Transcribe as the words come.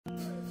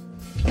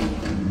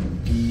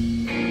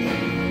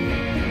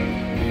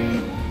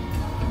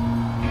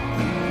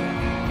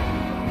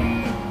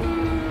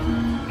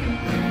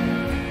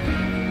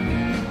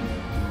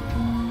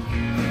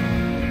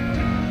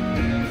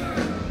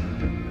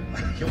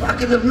walk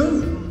in the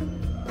room,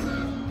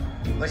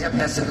 with your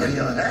pencil in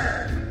your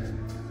hand.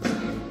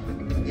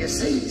 You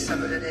see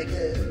somebody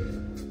naked,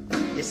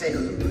 you say,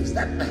 who's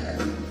that man?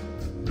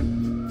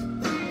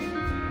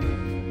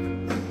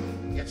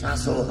 You try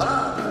so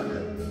hard,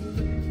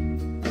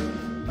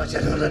 but you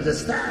don't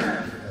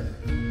understand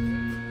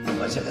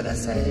what you're gonna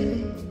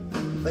say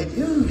when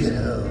you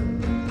know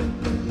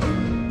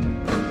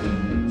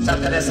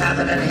something is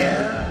happening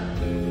here,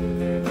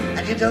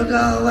 and you don't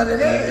know what it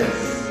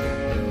is.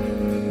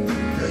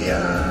 Do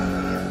you,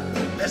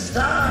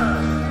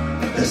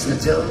 Mr.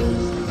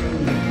 Jones?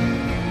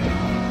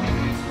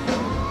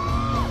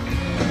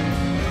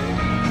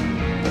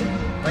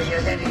 Well,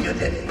 you're heading, you're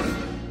heading.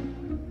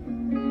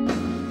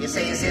 You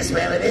say, is this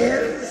where it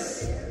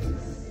is?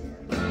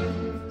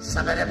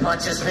 Somebody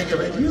points his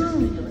finger at you.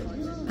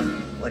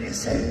 What he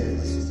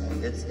says,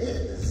 it's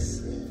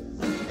his.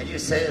 And you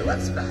say,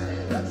 what's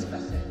mine, what's mine?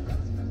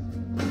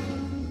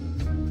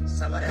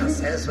 Someone else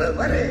says, well,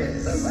 what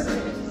is?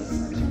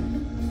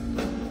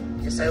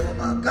 You say, oh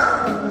my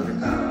God,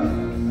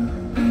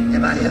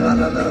 am I here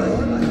all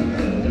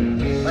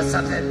alone? But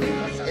something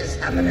is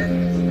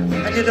happening,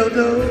 and you don't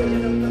know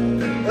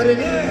what it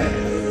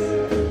is.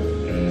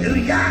 Do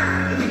ya,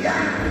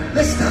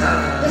 Mr.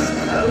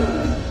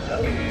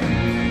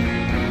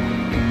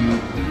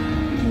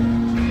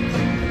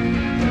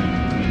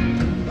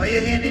 Well, you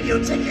handed your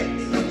ticket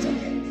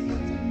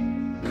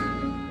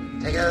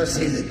to go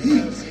see the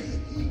geek.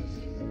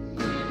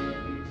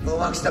 Who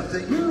walks up to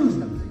you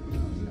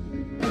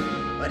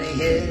when he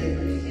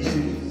hears you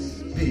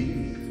speak?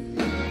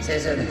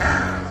 Says, and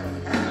how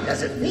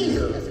does it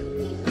feel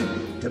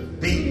to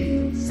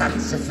be such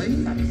a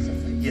freak?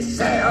 You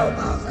say, oh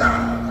my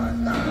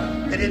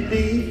God, could it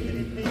be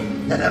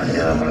that I'm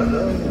here all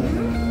alone?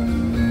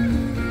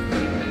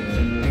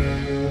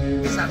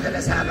 Something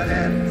is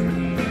happening,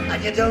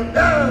 and you don't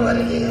know what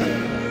it is.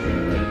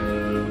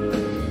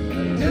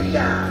 Do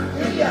ya,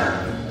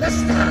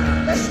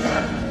 Mr.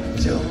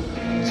 Joe?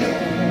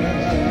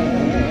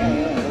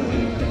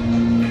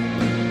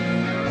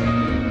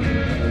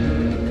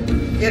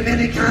 Get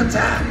many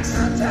contacts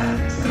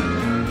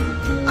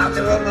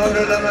after a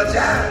motor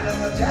lumberjack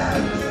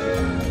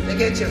to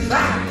get your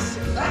facts.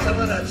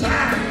 Someone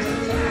attacks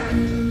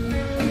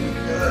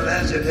your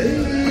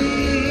imagination.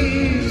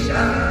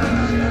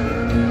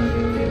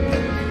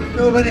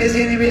 Nobody's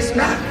any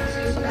respect.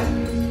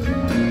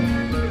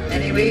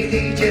 Anyway,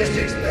 they just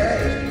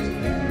expect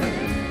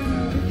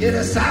you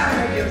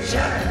decide your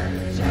child.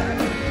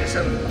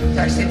 Some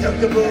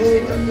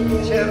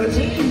tax-deductible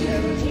charity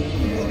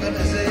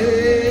organization.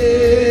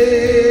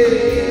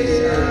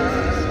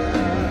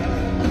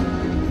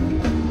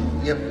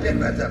 You've been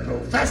with the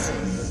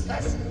professors,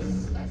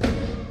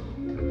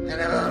 and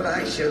everyone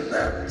likes your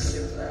looks.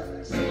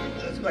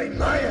 Those great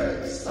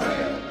lawyers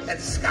and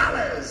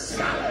scholars,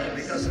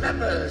 because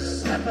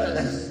lepers and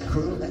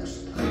crooks.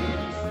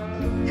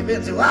 You've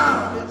been through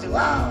all.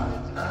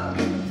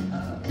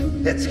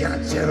 It's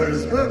got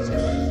children's books.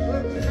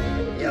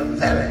 You're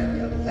very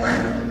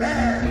well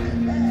read.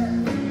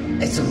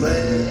 It's a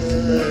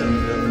word.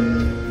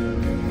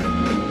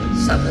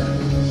 Something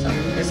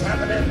is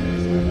happening,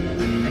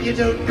 and you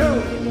don't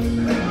know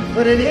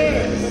what it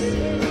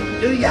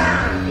is. Do ya,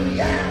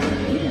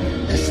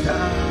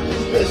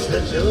 Mr.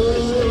 Joe?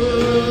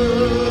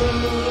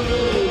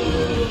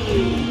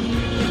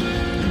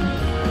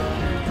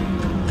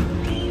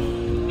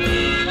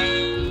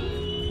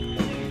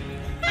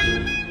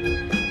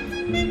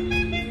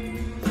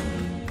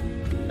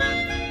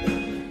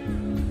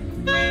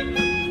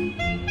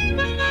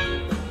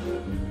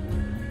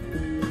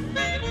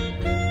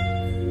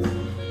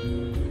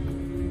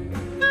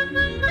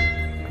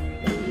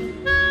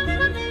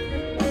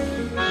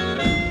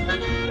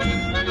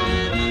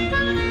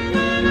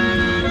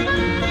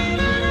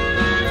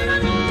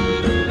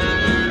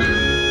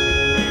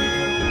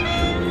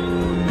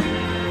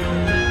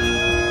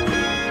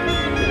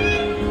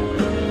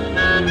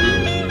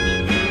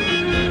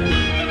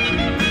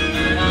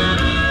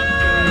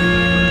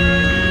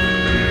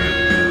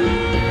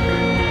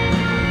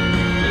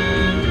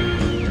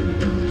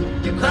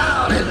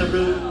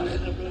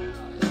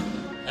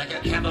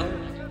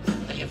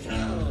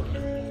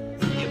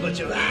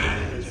 Your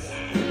eyes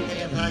in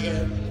your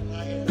pocket,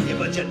 you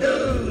put your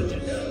nose in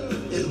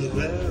the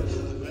ground.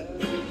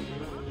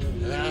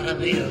 There ought to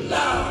be a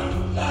law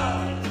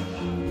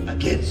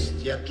against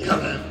you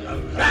coming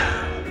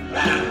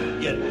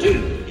around. You do,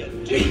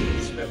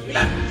 please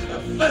reflect the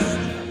first.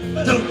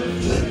 Don't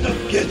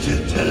get your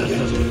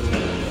telephone.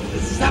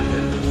 It's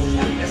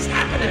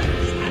happening,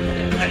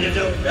 and you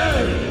don't know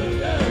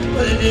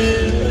what it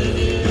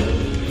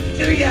is.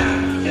 Do ya,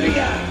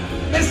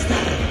 Mr.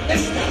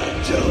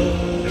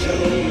 Joe?